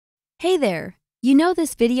Hey there! You know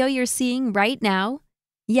this video you're seeing right now?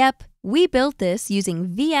 Yep, we built this using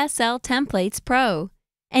VSL Templates Pro.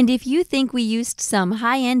 And if you think we used some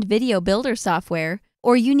high-end video builder software,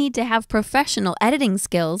 or you need to have professional editing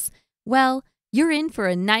skills, well, you're in for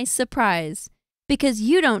a nice surprise. Because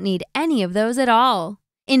you don't need any of those at all.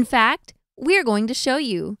 In fact, we're going to show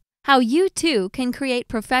you how you too can create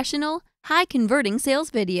professional, high-converting sales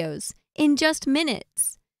videos in just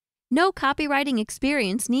minutes. No copywriting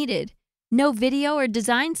experience needed. No video or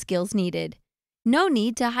design skills needed. No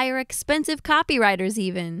need to hire expensive copywriters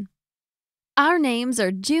even. Our names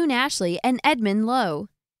are June Ashley and Edmund Lowe,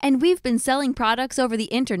 and we've been selling products over the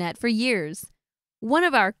internet for years. One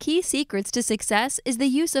of our key secrets to success is the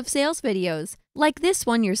use of sales videos, like this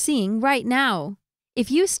one you're seeing right now. If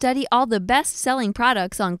you study all the best-selling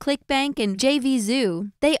products on ClickBank and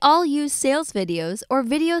JVZoo, they all use sales videos or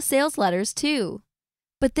video sales letters too.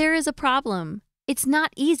 But there is a problem. It's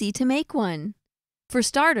not easy to make one. For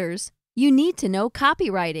starters, you need to know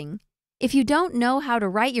copywriting. If you don't know how to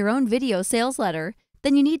write your own video sales letter,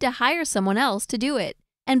 then you need to hire someone else to do it.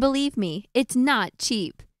 And believe me, it's not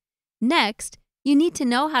cheap. Next, you need to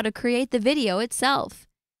know how to create the video itself.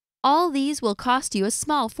 All these will cost you a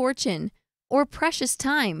small fortune, or precious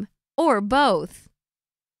time, or both.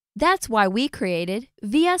 That's why we created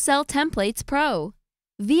VSL Templates Pro.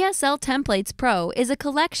 VSL Templates Pro is a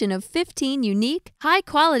collection of 15 unique,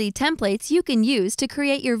 high-quality templates you can use to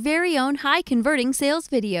create your very own high-converting sales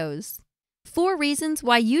videos. 4 reasons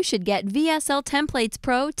why you should get VSL Templates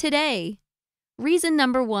Pro today. Reason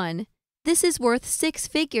number 1. This is worth 6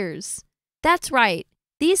 figures. That's right.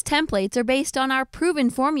 These templates are based on our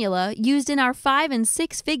proven formula used in our 5- and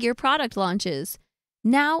 6-figure product launches.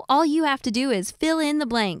 Now all you have to do is fill in the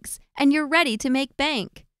blanks, and you're ready to make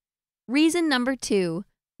bank. Reason number 2.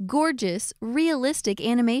 Gorgeous, realistic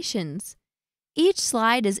animations. Each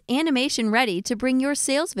slide is animation ready to bring your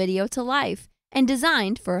sales video to life and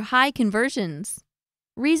designed for high conversions.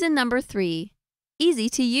 Reason number 3. Easy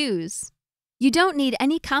to use. You don't need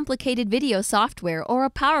any complicated video software or a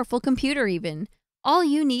powerful computer even. All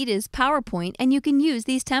you need is PowerPoint and you can use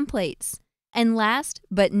these templates. And last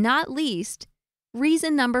but not least,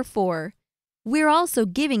 reason number 4. We're also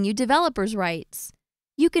giving you developers' rights.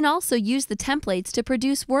 You can also use the templates to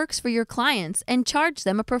produce works for your clients and charge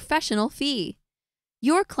them a professional fee.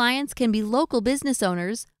 Your clients can be local business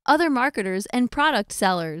owners, other marketers, and product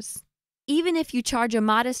sellers. Even if you charge a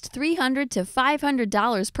modest $300 to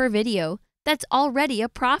 $500 per video, that's already a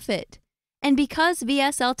profit. And because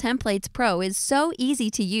VSL Templates Pro is so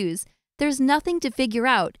easy to use, there's nothing to figure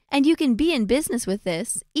out, and you can be in business with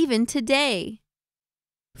this even today.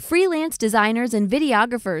 Freelance designers and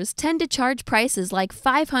videographers tend to charge prices like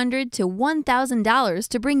 $500 to $1,000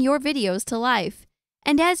 to bring your videos to life.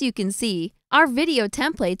 And as you can see, our video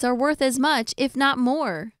templates are worth as much, if not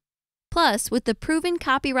more. Plus, with the proven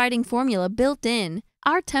copywriting formula built in,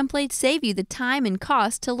 our templates save you the time and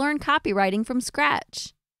cost to learn copywriting from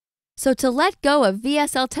scratch. So to let go of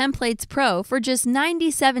VSL Templates Pro for just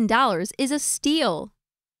 $97 is a steal.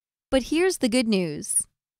 But here's the good news.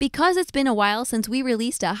 Because it's been a while since we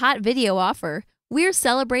released a hot video offer, we're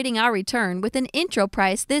celebrating our return with an intro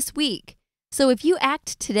price this week. So if you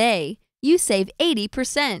act today, you save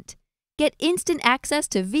 80%. Get instant access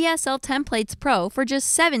to VSL Templates Pro for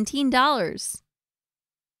just $17.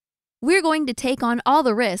 We're going to take on all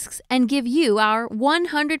the risks and give you our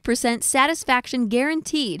 100% satisfaction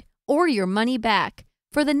guaranteed or your money back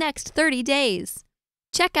for the next 30 days.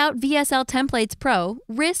 Check out VSL Templates Pro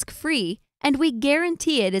risk-free, and we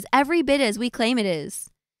guarantee it is every bit as we claim it is.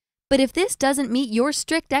 But if this doesn't meet your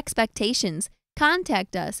strict expectations,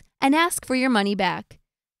 contact us and ask for your money back.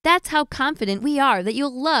 That's how confident we are that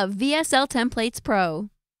you'll love VSL Templates Pro.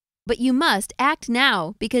 But you must act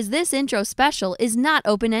now because this intro special is not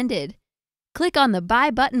open-ended. Click on the Buy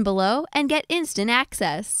button below and get instant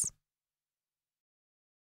access.